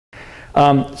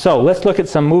So let's look at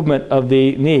some movement of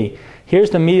the knee. Here's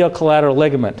the medial collateral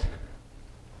ligament.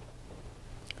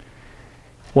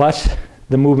 Watch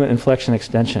the movement, and flexion,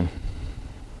 extension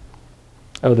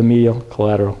of the medial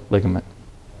collateral ligament.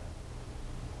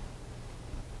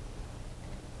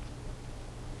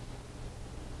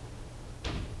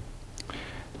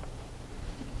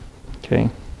 Okay.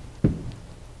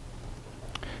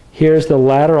 Here's the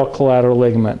lateral collateral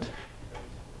ligament.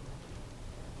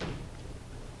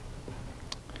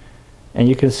 And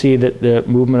you can see that the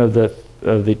movement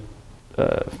of the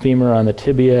femur on the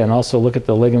tibia, and also look at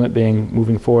the ligament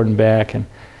moving forward and back, and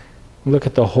look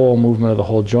at the whole movement of the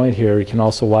whole joint here. You can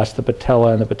also watch the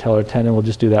patella and the patellar tendon. We'll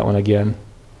just do that one again.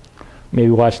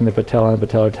 Maybe watching the patella and the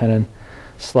patellar tendon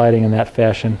sliding in that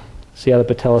fashion. See how the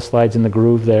patella slides in the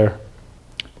groove there,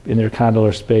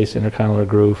 intercondylar space, intercondylar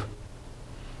groove.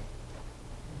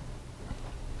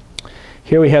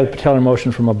 Here we have the patellar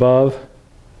motion from above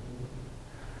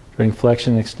during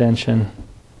flexion and extension.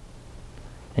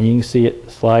 And you can see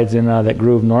it slides in and out of that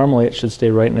groove. Normally it should stay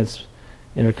right in its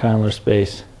intercondylar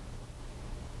space.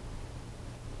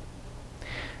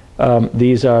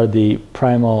 These are the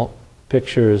primal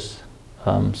pictures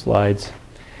slides.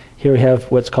 Here we have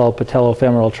what's called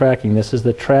patellofemoral tracking. This is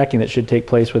the tracking that should take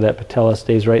place where that patella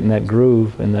stays right in that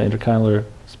groove in the intercondylar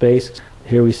space.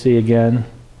 Here we see again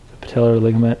the patellar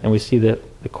ligament, and we see the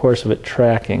course of it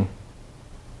tracking.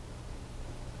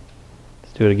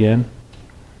 Let's do it again.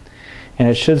 And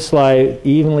it should slide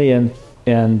evenly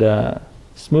and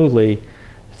smoothly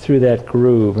through that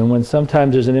groove. And when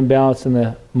sometimes there's an imbalance in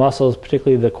the muscles,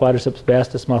 particularly the quadriceps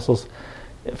vastus muscles,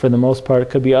 for the most part,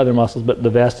 it could be other muscles, but the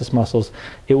vastus muscles,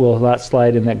 it will not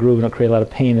slide in that groove, and it'll create a lot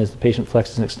of pain as the patient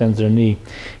flexes and extends their knee.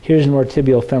 Here's more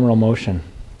tibial femoral motion.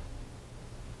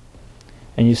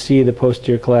 And you see the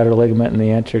posterior collateral ligament and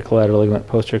the anterior collateral ligament,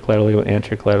 posterior collateral ligament,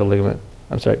 anterior collateral ligament.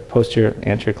 I'm sorry, posterior,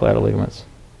 anterior collateral ligaments.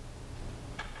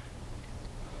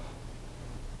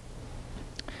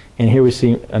 And here we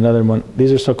see another one.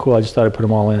 These are so cool, I just thought I'd put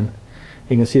them all in.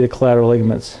 You can see the collateral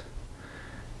ligaments.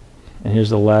 And here's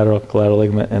the lateral collateral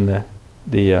ligament and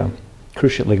the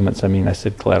cruciate ligaments. I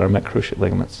said collateral, I meant cruciate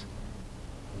ligaments.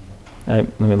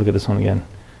 Let me look at this one again.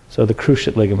 So the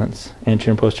cruciate ligaments,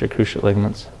 anterior and posterior cruciate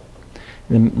ligaments.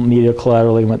 And the medial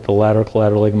collateral ligament, the lateral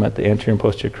collateral ligament, the anterior and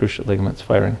posterior cruciate ligaments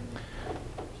firing.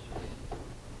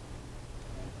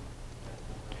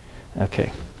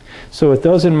 Okay. So with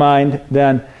those in mind,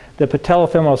 then the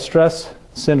patellofemoral stress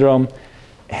syndrome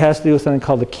has to do with something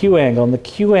called the Q angle. And the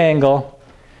Q angle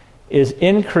is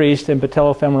increased in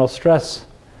patellofemoral stress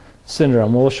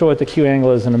syndrome. We'll show what the Q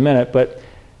angle is in a minute, but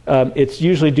it's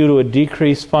usually due to a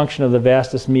decreased function of the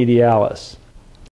vastus medialis.